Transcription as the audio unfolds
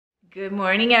Good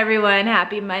morning, everyone.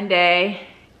 Happy Monday.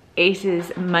 Ace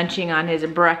is munching on his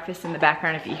breakfast in the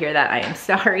background. If you hear that, I am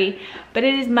sorry. But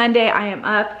it is Monday. I am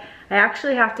up. I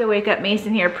actually have to wake up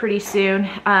Mason here pretty soon.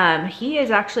 He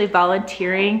is actually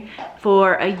volunteering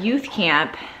for a youth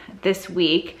camp this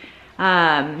week.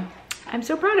 I'm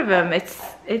so proud of him.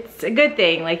 It's a good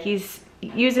thing. Like, he's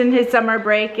using his summer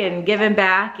break and giving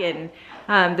back, and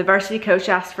the varsity coach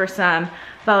asked for some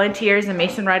volunteers, and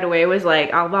Mason right away was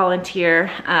like, I'll volunteer.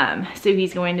 So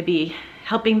he's going to be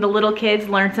helping the little kids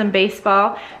learn some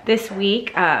baseball this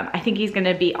week. I think he's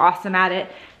gonna be awesome at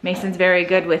it. Mason's very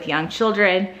good with young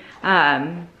children.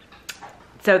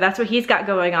 So that's what he's got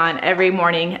going on every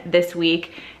morning this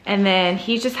week. And then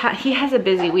he has a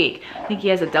busy week. I think he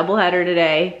has a doubleheader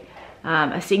today,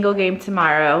 a single game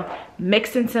tomorrow,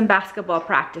 mixing some basketball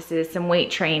practices, some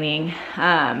weight training.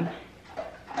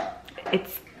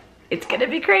 It's gonna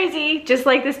be crazy, just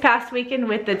like this past weekend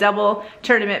with the double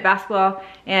tournament, basketball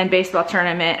and baseball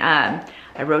tournament.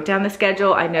 I wrote down the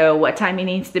schedule. I know what time he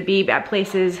needs to be at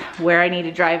places, where I need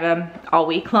to drive him all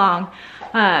week long.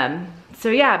 So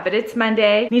yeah, but it's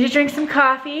Monday. Need to drink some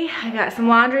coffee. I got some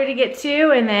laundry to get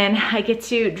to, and then I get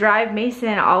to drive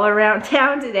Mason all around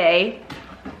town today.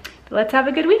 Let's have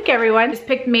a good week, everyone. Just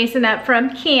picked Mason up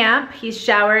from camp. He's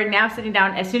showered, now sitting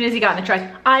down. As soon as he got in the truck,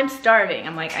 I'm starving.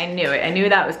 I'm like, I knew it. I knew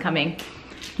that was coming.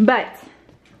 But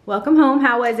welcome home.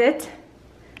 How was it?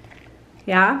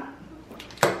 Yeah?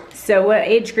 So what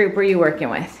age group were you working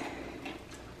with?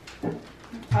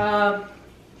 I'm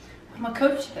a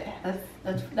coach today.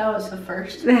 That was the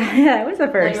first. That was the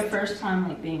first. Like the first time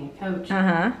like being a coach.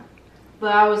 Uh-huh.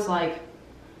 But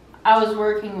I was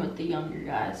working with the younger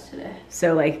guys today.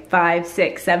 So like 5,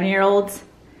 6, 7-year-olds?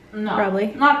 No,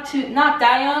 probably. Not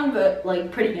that young, but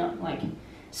like pretty young, like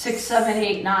 6, 7,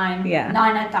 8, 9. Yeah.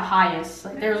 9 at the highest.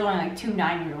 Like there was only like 2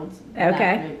 9-year-olds.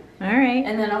 Okay. All right.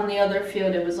 And then on the other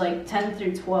field, it was like 10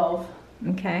 through 12.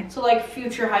 Okay. So like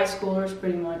future high schoolers,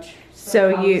 pretty much.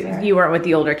 So you weren't with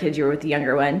the older kids, you were with the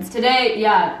younger ones? Today,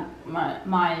 yeah,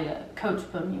 my coach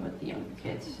put me with the younger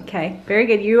kids. So. Okay, very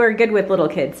good. You are good with little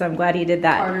kids, so I'm glad he did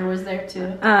that. Carter was there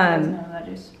too. That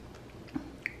is.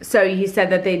 So you said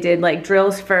that they did like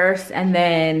drills first, and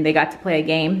then they got to play a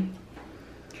game.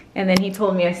 And then he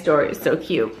told me a story. It was so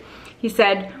cute. He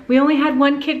said, we only had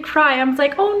one kid cry. I was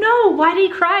like, oh no, why did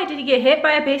he cry? Did he get hit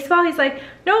by a baseball? He's like,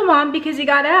 no, Mom, because he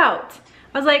got out.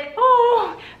 I was like,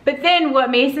 oh. But then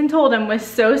what Mason told him was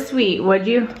so sweet. What'd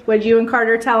you and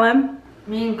Carter tell him?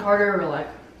 Me and Carter were like,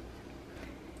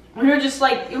 we were just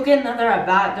like, you'll get another at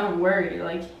bat, don't worry.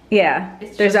 Like, yeah,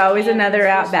 there's always another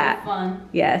at bat. Fun.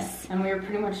 Yes. And we were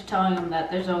pretty much telling him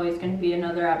that there's always going to be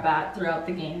another at bat throughout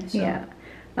the game. So. Yeah.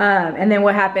 And then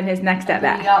what happened his next at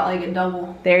bat? He got like a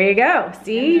double. There you go.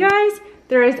 See, you guys?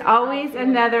 There is always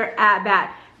another at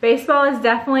bat. Baseball is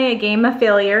definitely a game of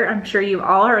failure. I'm sure you've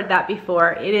all heard that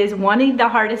before. It is one of the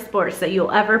hardest sports that you'll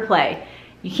ever play.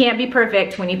 You can't be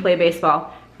perfect when you play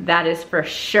baseball. That is for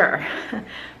sure.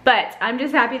 But I'm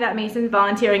just happy that Mason's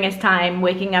volunteering his time,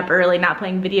 waking up early, not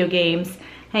playing video games,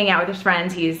 hanging out with his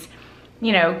friends. He's,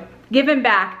 you know, giving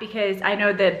back, because I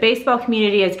know the baseball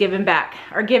community has given back,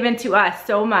 or given to us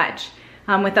so much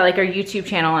with like our YouTube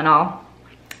channel and all.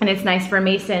 And it's nice for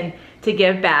Mason to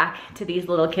give back to these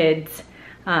little kids.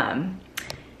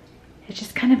 It's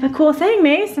just kind of a cool thing,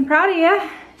 Mace. I'm proud of you.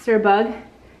 Is there a bug?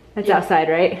 That's outside,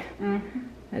 right? Mm-hmm.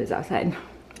 That is outside.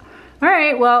 All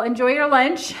right, well, enjoy your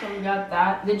lunch. So we got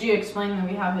that. Did you explain that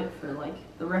we have it for like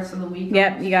the rest of the week?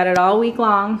 Yep, you got it all week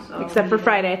long, so except for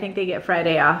Friday. I think they get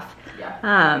Friday off.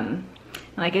 Yeah.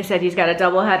 Like I said, he's got a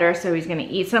double header, so he's gonna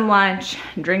eat some lunch,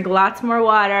 drink lots more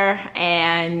water,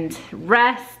 and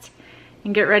rest,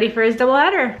 and get ready for his double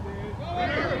header.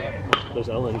 There's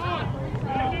Ellen.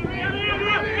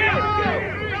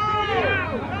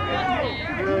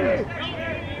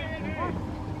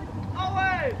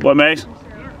 What, Mace?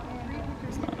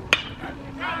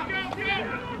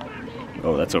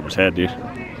 Oh, that's over his head, dude.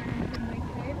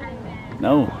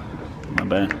 No, not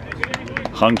bad.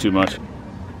 Hung too much.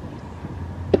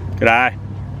 Good eye.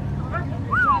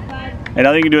 Hey,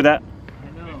 nothing you can do with that.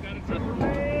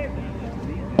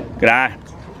 Good eye.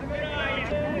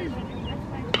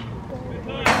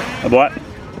 A what?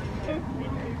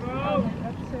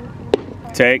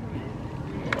 Take.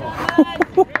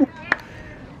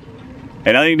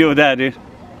 Hey, nothing you can do with that, dude.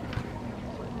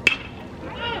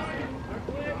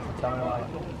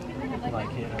 Like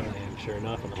hit him, and sure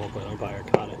enough, and the whole plate umpire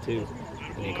caught it too,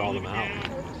 and he called him out.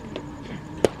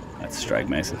 That's a strike,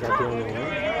 Mason. Is that the only one?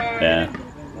 Yeah.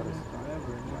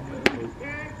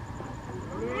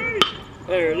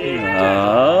 There it is.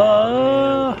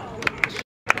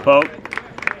 Poke.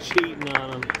 Cheating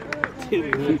on him.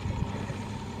 Dude.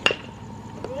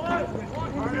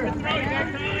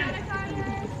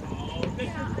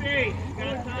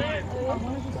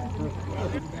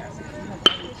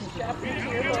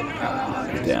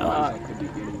 Down.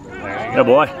 Yeah,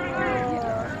 boy.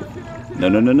 No,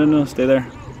 no, no, no, no. Stay there.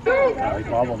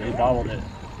 Oh, he bobbled it.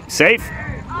 Safe.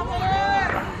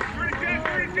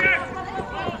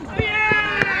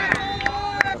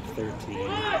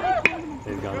 13.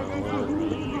 They've gone on a little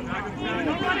run.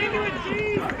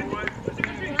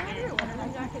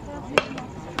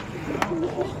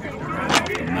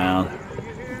 Now.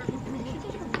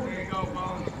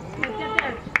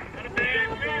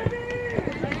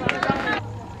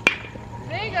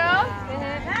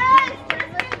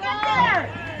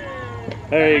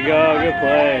 There you go, good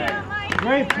play.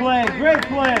 Great play, great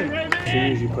play. As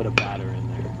soon as you put a batter in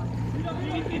there.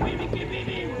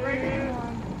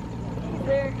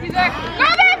 He's there. Go,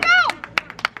 man, go!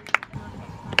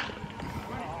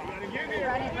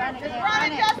 Run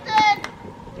it, Justin!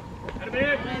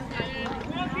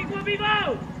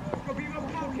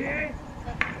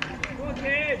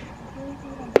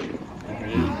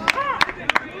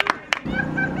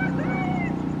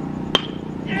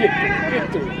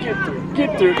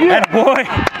 Get through. That boy.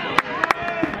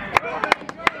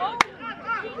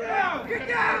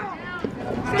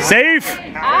 Safe.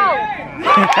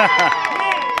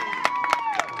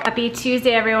 Happy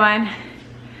Tuesday, everyone.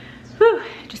 Whew,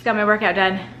 just got my workout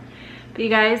done. But you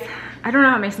guys, I don't know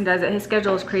how Mason does it. His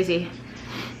schedule is crazy.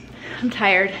 I'm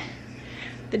tired.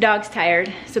 The dog's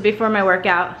tired. So before my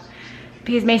workout,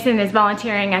 because Mason is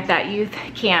volunteering at that youth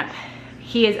camp,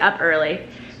 he is up early.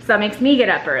 So that makes me get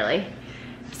up early.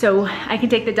 So I can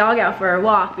take the dog out for a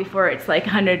walk before it's like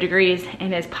 100 degrees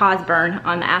and his paws burn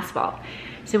on the asphalt.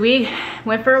 So we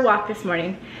went for a walk this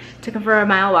morning, took him for a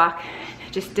mile walk,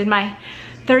 just did my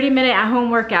 30-minute at-home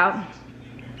workout.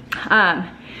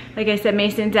 Like I said,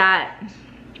 Mason's at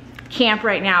camp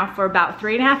right now for about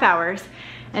 3.5 hours,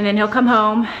 and then he'll come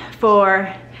home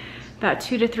for about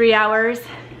 2 to 3 hours,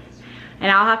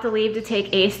 and I'll have to leave to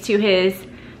take Ace to his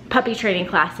puppy training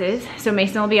classes. So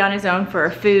Mason will be on his own for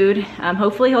food.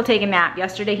 Hopefully he'll take a nap.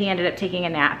 Yesterday he ended up taking a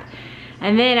nap.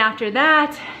 And then after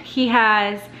that, he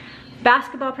has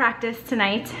basketball practice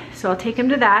tonight. So I'll take him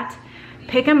to that,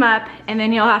 pick him up, and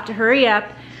then he'll have to hurry up,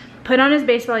 put on his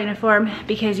baseball uniform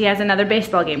because he has another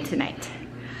baseball game tonight.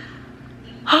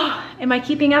 Oh, am I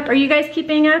keeping up? Are you guys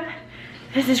keeping up?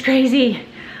 This is crazy.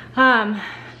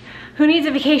 Who needs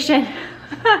a vacation?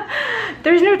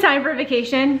 There's no time for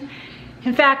vacation.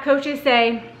 In fact, coaches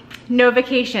say no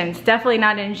vacations, definitely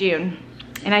not in June.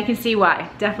 And I can see why,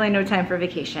 definitely no time for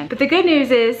vacation. But the good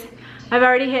news is I've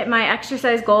already hit my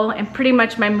exercise goal and pretty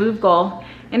much my move goal,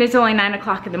 and it's only 9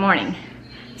 o'clock in the morning.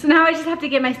 So now I just have to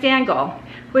get my stand goal,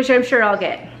 which I'm sure I'll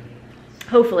get.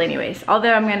 Hopefully anyways,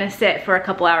 although I'm gonna sit for a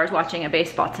couple hours watching a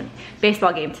baseball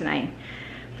game tonight.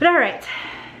 But all right,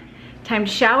 time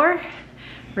to shower,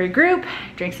 regroup,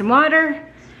 drink some water,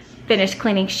 finish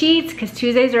cleaning sheets, because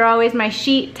Tuesdays are always my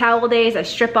sheet towel days. I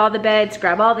strip all the beds,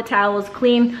 grab all the towels,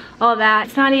 clean all that.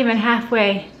 It's not even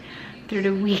halfway through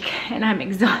the week and I'm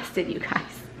exhausted, you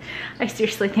guys. I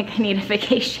seriously think I need a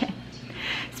vacation.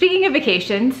 Speaking of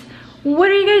vacations, what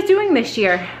are you guys doing this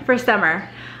year for summer?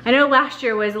 I know last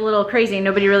year was a little crazy.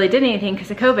 Nobody really did anything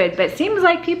because of COVID, but it seems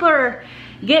like people are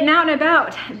getting out and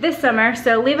about this summer.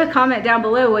 So leave a comment down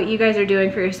below what you guys are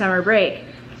doing for your summer break.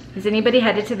 Is anybody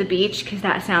headed to the beach? Because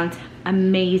that sounds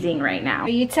amazing right now. Are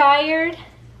you tired?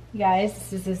 You guys,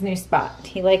 this is his new spot.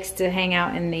 He likes to hang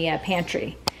out in the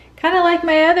pantry. Kind of like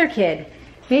my other kid.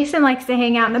 Mason likes to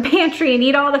hang out in the pantry and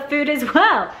eat all the food as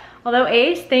well. Although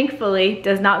Ace, thankfully,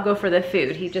 does not go for the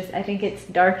food. He just, I think it's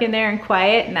dark in there and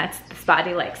quiet, and that's the spot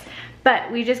he likes.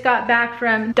 But we just got back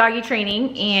from doggy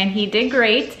training and he did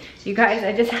great. You guys,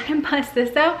 I just had him bust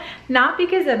this out. Not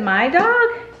because of my dog.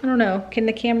 I don't know, can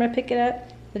the camera pick it up?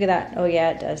 Look at that. Oh yeah,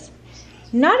 it does.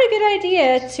 Not a good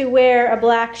idea to wear a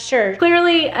black shirt.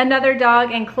 Clearly another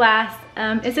dog in class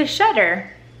is a shedder.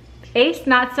 Ace,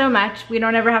 not so much. We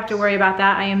don't ever have to worry about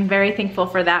that. I am very thankful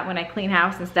for that. When I clean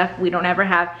house and stuff, we don't ever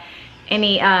have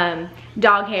any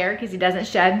dog hair because he doesn't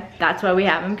shed. That's why we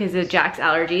have him, because of Jack's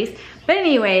allergies. But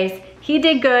anyways, he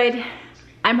did good.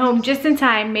 I'm home just in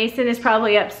time. Mason is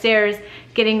probably upstairs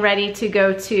getting ready to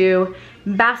go to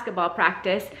basketball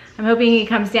practice. I'm hoping he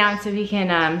comes down so he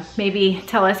can maybe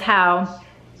tell us how,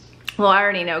 well, I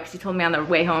already know because he told me on the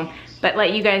way home, but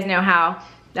let you guys know how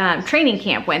training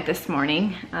camp went this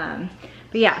morning. But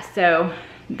yeah, so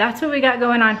that's what we got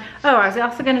going on. Oh, I was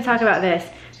also gonna talk about this.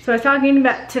 So I was talking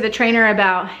to the trainer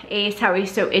about Ace, how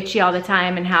he's so itchy all the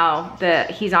time and how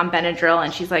he's on Benadryl,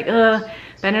 and she's like, ugh,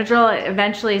 Benadryl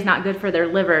eventually is not good for their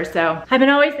liver. So I've been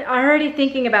already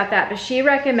thinking about that, but she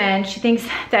thinks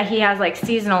that he has like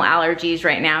seasonal allergies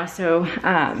right now. So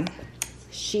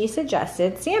she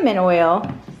suggested salmon oil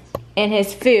in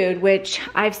his food, which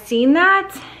I've seen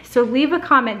that. So leave a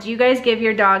comment. Do you guys give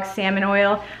your dogs salmon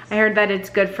oil? I heard that it's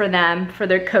good for them, for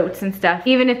their coats and stuff.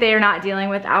 Even if they are not dealing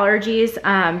with allergies,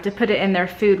 to put it in their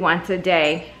food once a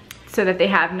day so that they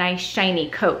have nice shiny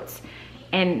coats,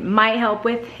 and might help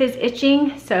with his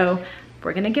itching. So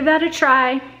we're gonna give that a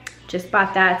try. Just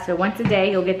bought that, so once a day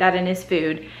he'll get that in his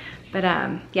food. But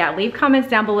yeah, leave comments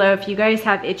down below if you guys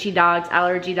have itchy dogs,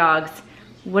 allergy dogs.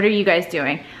 What are you guys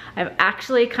doing? I've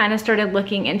actually kind of started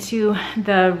looking into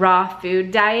the raw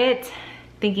food diet,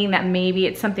 thinking that maybe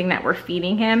it's something that we're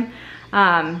feeding him.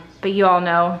 But you all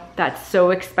know that's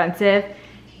so expensive,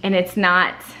 and it's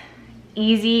not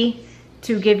easy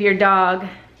to give your dog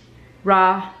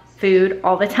raw food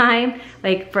all the time.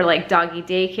 Like for like doggy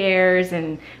daycares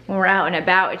and when we're out and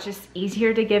about, it's just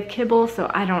easier to give kibble. So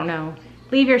I don't know.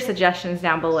 Leave your suggestions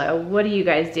down below. What do you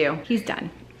guys do? He's done.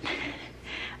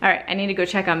 All right, I need to go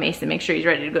check on Mason, make sure he's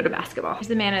ready to go to basketball. Here's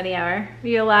the man of the hour. Are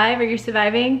you alive? Are you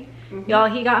surviving? Y'all,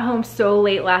 he got home so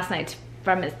late last night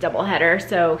from his doubleheader,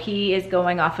 so he is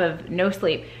going off of no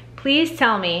sleep. Please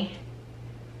tell me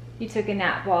you took a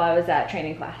nap while I was at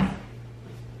training class.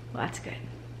 Well, that's good.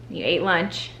 You ate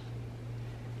lunch.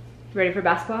 Ready for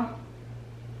basketball?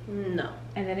 No.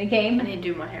 And then a game? I need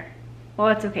to do my hair. Well,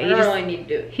 it's okay. I don't really need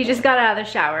to do it. He just got out of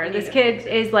the shower. This kid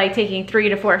is like taking 3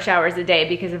 to 4 showers a day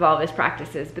because of all of his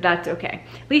practices, but that's okay.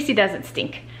 At least he doesn't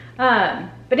stink.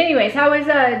 But anyways, how was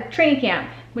training camp?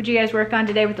 What'd you guys work on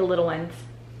today with the little ones?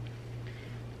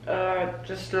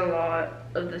 Just a lot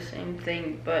of the same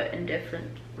thing, but in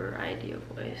different variety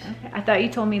of ways. Okay. I thought you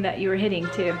told me that you were hitting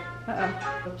too.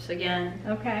 Oops, again.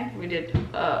 Okay. We did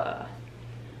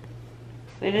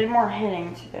more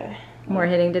hitting today. More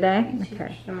hitting today?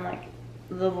 Okay. Some like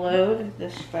the load, the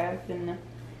strap, and the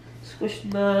squish the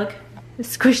bug.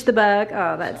 Squish the bug.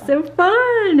 Oh, that's so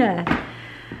fun.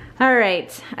 All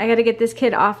right, I gotta get this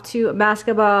kid off to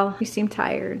basketball. You seem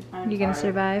tired. You gonna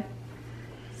survive?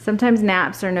 Sometimes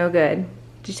naps are no good.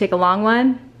 Did you take a long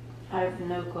one? I have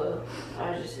no clue.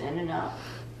 I was just in and out.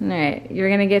 All right, you're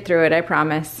gonna get through it, I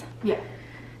promise. Yeah.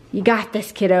 You got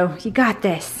this, kiddo. You got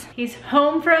this. He's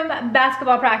home from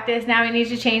basketball practice. Now he needs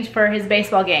to change for his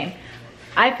baseball game.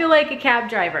 I feel like a cab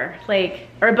driver,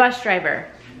 or a bus driver.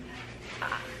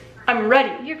 I'm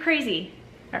ready. You're crazy.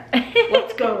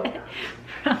 Let's go.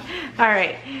 All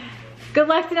right. Good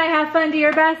luck tonight. Have fun. Do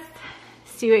your best.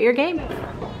 See you at your game.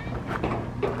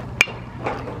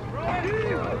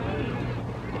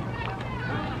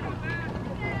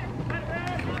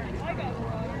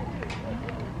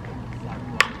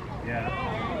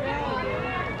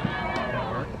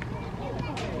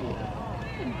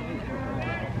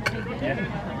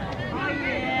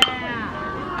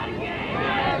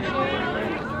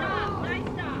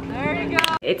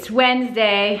 It's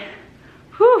Wednesday.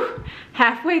 Whew,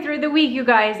 halfway through the week, you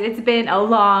guys. It's been a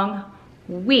long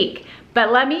week.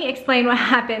 But let me explain what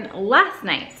happened last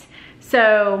night.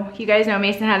 So you guys know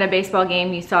Mason had a baseball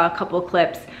game. You saw a couple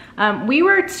clips. We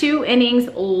were 2 innings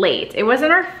late. It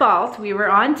wasn't our fault. We were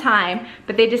on time,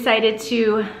 but they decided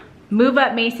to move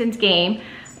up Mason's game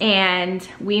and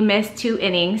we missed 2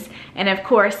 innings. And of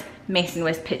course, Mason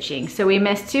was pitching. So we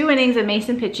missed 2 innings of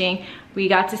Mason pitching. We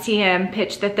got to see him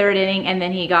pitch the 3rd inning and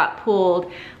then he got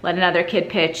pulled, let another kid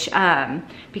pitch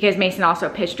because Mason also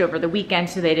pitched over the weekend,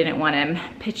 so they didn't want him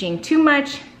pitching too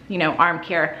much, you know, arm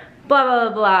care, blah, blah,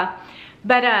 blah, blah.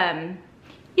 But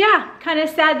yeah, kind of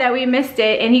sad that we missed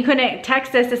it, and he couldn't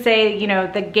text us to say, you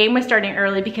know, the game was starting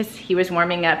early because he was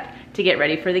warming up to get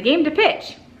ready for the game to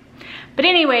pitch. But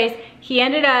anyways, he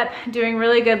ended up doing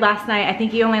really good last night. I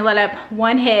think he only let up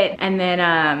 1 hit, and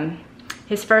then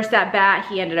his first at bat,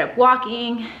 he ended up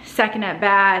walking. Second at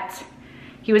bat,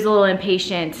 he was a little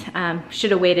impatient,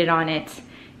 should have waited on it.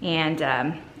 And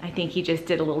I think he just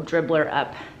did a little dribbler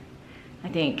up, I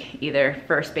think either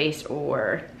first base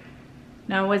or,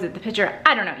 no, was it the pitcher?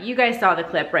 I don't know. You guys saw the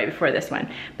clip right before this one.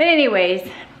 But anyways,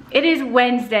 it is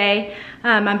Wednesday.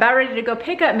 I'm about ready to go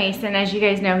pick up Mason. As you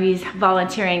guys know, he's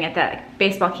volunteering at that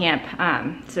baseball camp.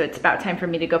 So it's about time for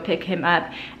me to go pick him up.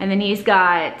 And then he's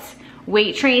got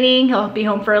weight training. He'll be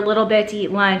home for a little bit to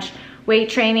eat lunch, weight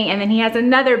training, and then he has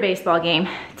another baseball game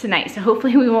tonight. So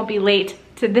hopefully we won't be late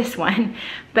to this one.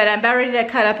 But I'm about ready to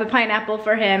cut up a pineapple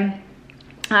for him.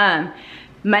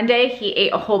 Monday, he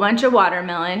ate a whole bunch of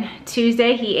watermelon.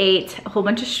 Tuesday, he ate a whole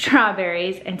bunch of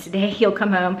strawberries. And today he'll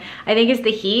come home. I think it's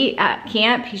the heat at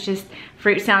camp. He's just,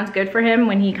 fruit sounds good for him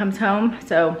when he comes home.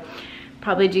 So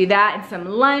probably do that and some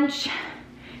lunch.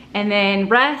 and then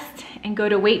rest and go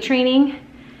to weight training,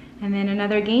 and then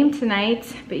another game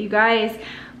tonight. But you guys,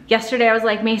 yesterday I was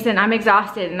like, Mason, I'm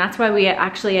exhausted, and that's why we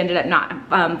actually ended up not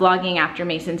vlogging after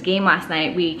Mason's game last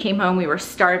night. We came home, we were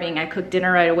starving. I cooked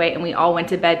dinner right away, and we all went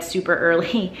to bed super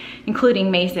early,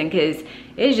 including Mason, because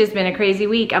it's just been a crazy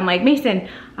week. I'm like, Mason,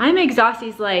 I'm exhausted.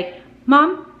 He's like,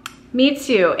 Mom, me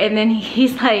too. And then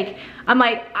he's like, I'm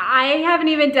like, I haven't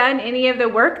even done any of the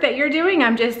work that you're doing.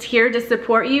 I'm just here to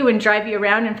support you and drive you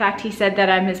around. In fact, he said that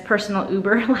I'm his personal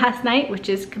Uber last night, which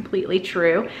is completely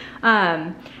true.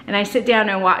 And I sit down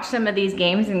and watch some of these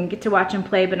games and get to watch him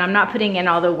play, but I'm not putting in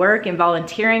all the work and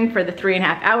volunteering for the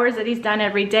 3.5 hours that he's done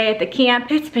every day at the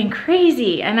camp. It's been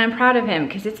crazy, and I'm proud of him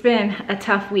because it's been a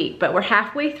tough week, but we're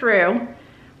halfway through.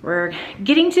 We're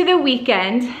getting to the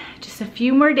weekend, just a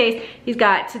few more days. He's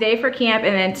got today for camp,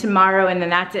 and then tomorrow, and then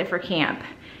that's it for camp.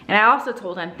 And I also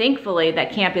told him, thankfully,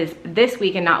 that camp is this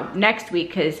week and not next week,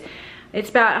 because it's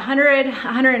about 100,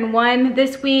 101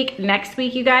 this week. Next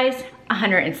week, you guys,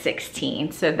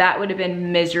 116. So that would have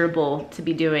been miserable to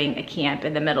be doing a camp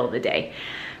in the middle of the day.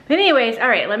 But anyways, all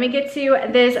right, let me get to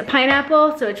this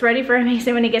pineapple so it's ready for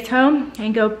Mason when he gets home,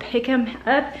 and go pick him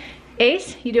up.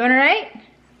 Ace, you doing all right?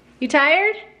 You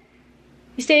tired?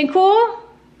 You staying cool?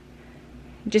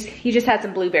 He just had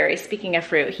some blueberries. Speaking of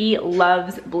fruit, he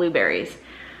loves blueberries.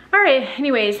 All right,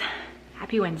 anyways,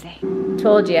 happy Wednesday.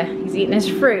 Told you, he's eating his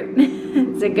fruit.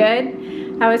 Is it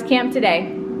good? How was camp today?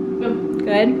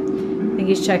 Good. I think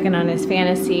he's checking on his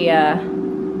fantasy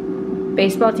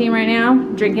baseball team right now,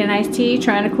 drinking iced tea,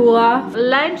 trying to cool off.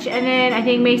 Lunch, and then I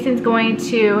think Mason's going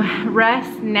to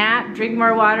rest, nap, drink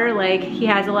more water like he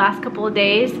has the last couple of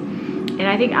days. And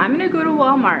I think I'm gonna go to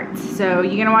Walmart. So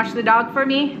you gonna watch the dog for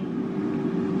me?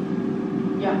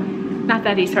 Yeah. Not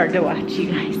that he's hard to watch,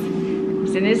 you guys.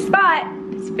 He's in his spot,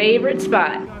 his favorite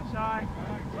spot.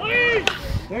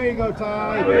 There you go,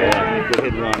 Ty. Yeah, good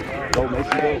hit and run. Go,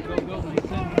 Mason, go.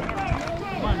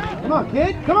 Come on,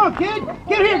 kid. Come on, kid.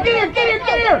 Get here, get here, get here,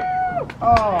 get here.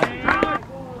 Oh.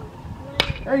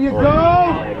 There you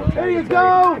go. There you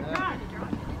go.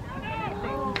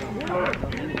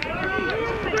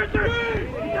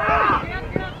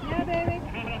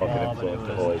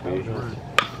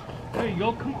 There you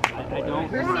go, come on. I don't.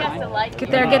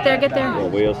 Get there, get there, get there. Go,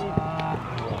 Wheels.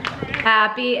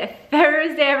 Happy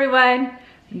Thursday, everyone.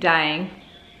 I'm dying.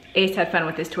 Ace had fun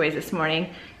with his toys this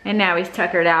morning, and now he's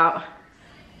tuckered out.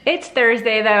 It's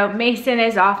Thursday though. Mason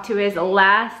is off to his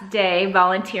last day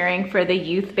volunteering for the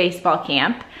youth baseball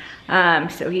camp.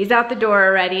 So he's out the door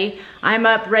already. I'm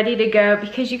up ready to go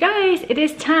because you guys, it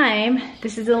is time.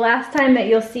 This is the last time that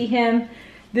you'll see him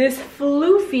this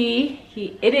floofy.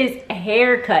 It is a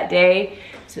haircut day.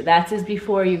 So that's his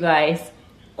before, you guys.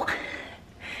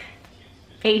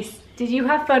 Ace, did you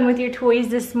have fun with your toys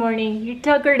this morning? You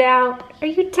tuckered out. Are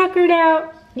you tuckered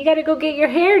out? You gotta go get your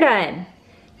hair done.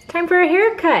 It's time for a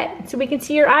haircut so we can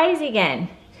see your eyes again.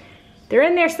 They're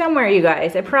in there somewhere, you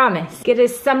guys, I promise. Get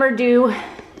his summer due.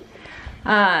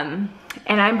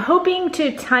 And I'm hoping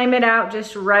to time it out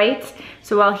just right.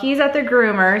 So while he's at the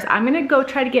groomers, I'm gonna go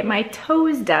try to get my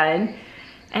toes done,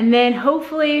 and then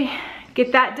hopefully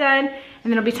get that done, and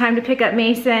then it'll be time to pick up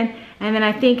Mason, and then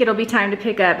I think it'll be time to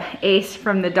pick up Ace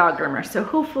from the dog groomer. So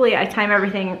hopefully I time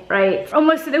everything right.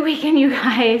 Almost to the weekend, you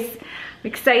guys. I'm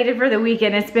excited for the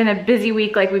weekend. It's been a busy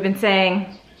week like we've been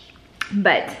saying,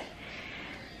 but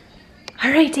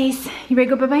all right, Ace, you ready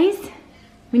to go bye-byes?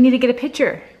 We need to get a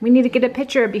picture. We need to get a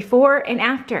picture before and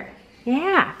after.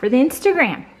 Yeah, for the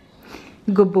Instagram.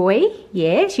 Good boy?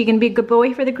 Yes, you gonna be a good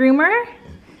boy for the groomer?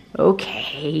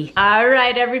 Okay. All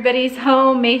right, everybody's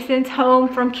home. Mason's home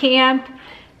from camp.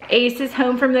 Ace is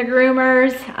home from the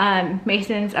groomers.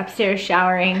 Mason's upstairs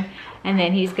showering. And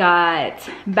then he's got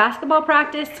basketball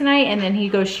practice tonight, and then he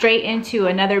goes straight into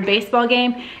another baseball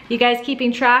game. You guys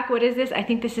keeping track? What is this? I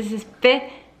think this is his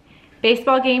 5th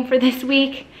baseball game for this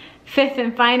week. 5th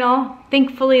and final.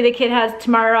 Thankfully the kid has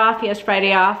tomorrow off. He has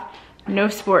Friday off. No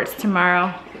sports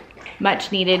tomorrow.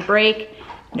 Much needed break.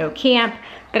 No camp.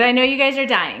 But I know you guys are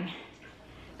dying.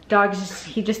 The dog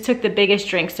he just took the biggest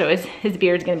drink, so his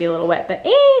beard's gonna be a little wet. But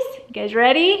Ace, you guys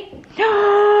ready?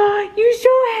 Oh, you're so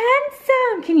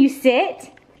handsome. Can you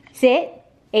sit? Sit.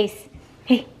 Ace,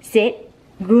 hey, sit.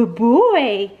 Good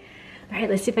boy. All right,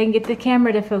 let's see if I can get the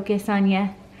camera to focus on you.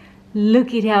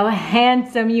 Look at how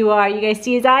handsome you are. You guys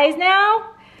see his eyes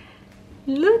now?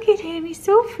 Look at him, he's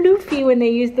so floofy when they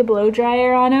use the blow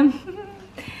dryer on him.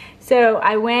 So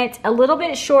I went a little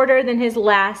bit shorter than his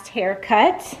last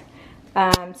haircut.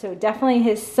 So definitely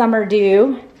his summer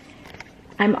due.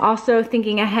 I'm also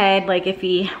thinking ahead, like if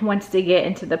he wants to get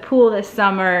into the pool this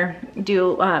summer,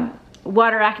 do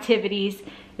water activities,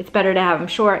 it's better to have them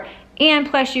short. And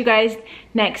plus, you guys,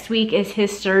 next week is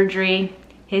his surgery,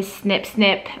 his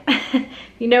snip.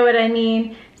 You know what I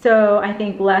mean? So I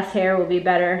think less hair will be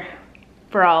better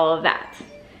for all of that.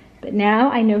 But now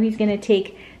I know he's gonna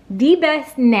take the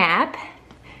best nap,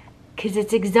 because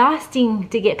it's exhausting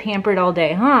to get pampered all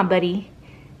day, huh, buddy?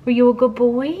 Were you a good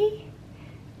boy?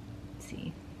 Let's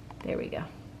see, there we go.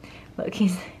 Look,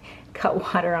 he's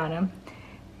got water on him.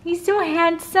 He's so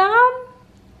handsome.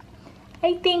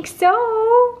 I think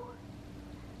so.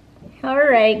 All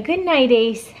right, good night,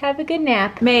 Ace. Have a good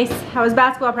nap. Mace, how was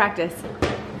basketball practice?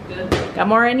 Good. Got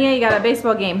more in you? You got a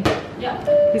baseball game.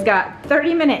 Yeah. He's got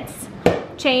 30 minutes.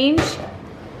 Change,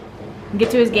 and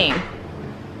get to his game.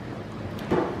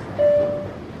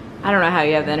 I don't know how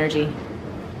you have the energy.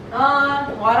 Well,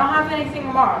 I don't have anything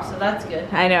tomorrow, so that's good.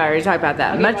 I know, I already talked about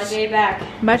that. I'll get my day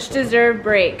back. Much deserved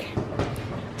break.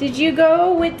 Did you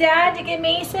go with Dad to get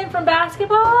Mason from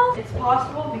basketball? It's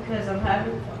possible because I'm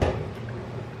having fun.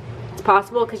 It's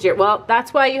possible because well,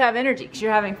 that's why you have energy, because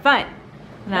you're having fun.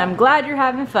 And I'm glad you're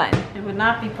having fun. It would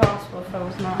not be possible if I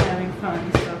was not having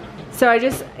fun, so. So I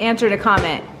just answered a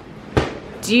comment.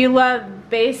 Do you love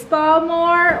baseball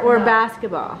more or No.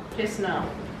 basketball? Just no.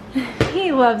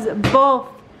 He loves both.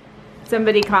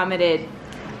 Somebody commented,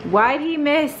 why'd he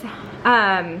miss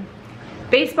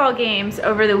baseball games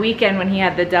over the weekend when he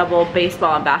had the double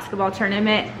baseball and basketball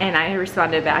tournament? And I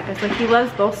responded back, I was like, he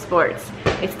loves both sports.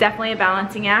 It's definitely a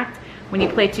balancing act. When you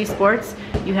play two sports,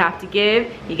 you have to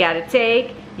give, you gotta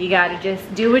take, you gotta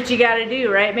just do what you gotta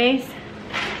do, right, Mace?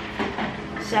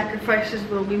 Sacrifices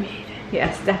will be made.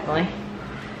 Yes, definitely.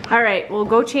 All right, well,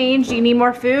 go change. Do you need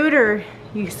more food, or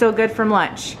you still good from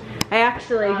lunch? He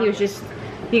was just,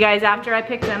 you guys, after I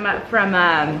picked him up from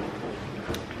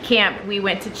camp, we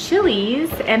went to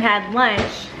Chili's and had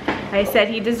lunch. I said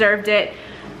he deserved it.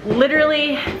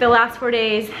 Literally, the last 4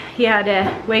 days, he had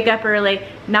to wake up early.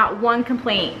 Not one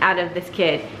complaint out of this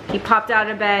kid. He popped out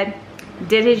of bed,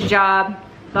 did his job,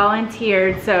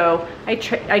 volunteered. So I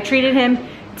treated him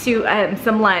to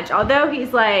some lunch. Although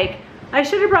he's like, I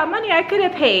should have brought money, I could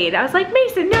have paid. I was like,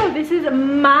 Mason, no, this is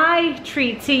my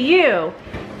treat to you.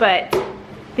 But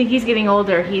I think he's getting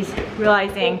older. He's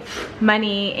realizing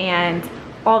money and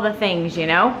all the things, you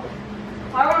know?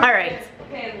 All right.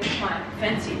 Okay, with my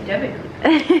fancy debit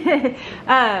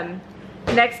card.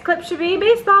 Next clip should be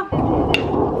baseball.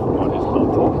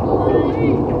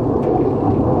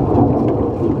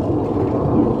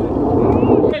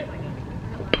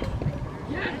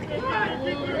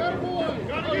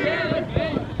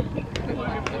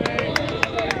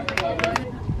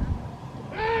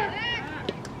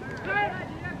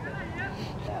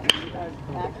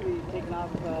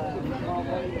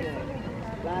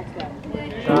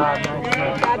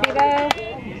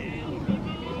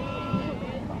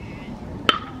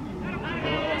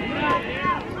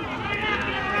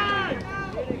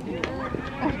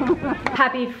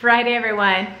 Happy Friday,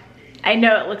 everyone. I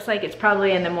know it looks like it's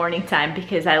probably in the morning time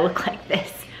because I look like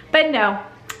this, but no,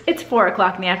 it's 4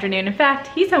 o'clock in the afternoon. In fact,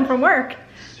 he's home from work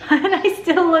and I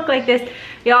still look like this.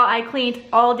 Y'all, I cleaned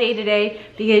all day today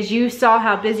because you saw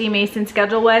how busy Mason's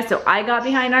schedule was, so I got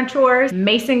behind on chores.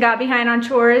 Mason got behind on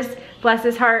chores, bless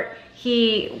his heart.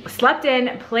 He slept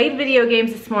in, played video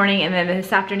games this morning, and then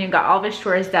this afternoon got all of his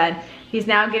chores done. He's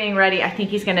now getting ready. I think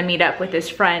he's gonna meet up with his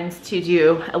friends to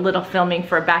do a little filming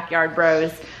for Backyard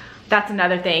Bros. That's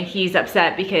another thing. He's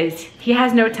upset because he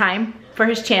has no time for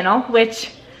his channel,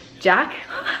 which, Jack?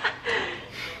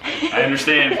 I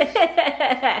understand.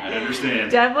 I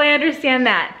understand. Definitely understand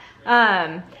that.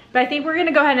 But I think we're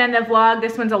gonna go ahead and end the vlog.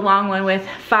 This one's a long one with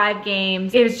 5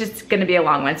 games. It was just gonna be a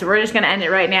long one, so we're just gonna end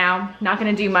it right now. Not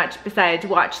gonna do much besides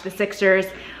watch the Sixers.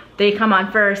 They come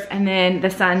on first, and then the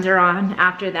Suns are on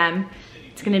after them.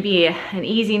 It's gonna be an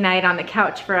easy night on the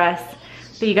couch for us.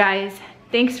 But you guys,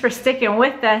 thanks for sticking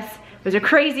with us. It was a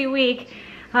crazy week.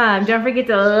 Don't forget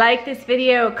to like this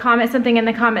video, comment something in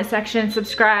the comment section,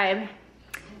 subscribe.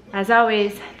 As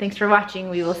always, thanks for watching.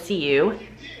 We will see you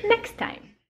next time.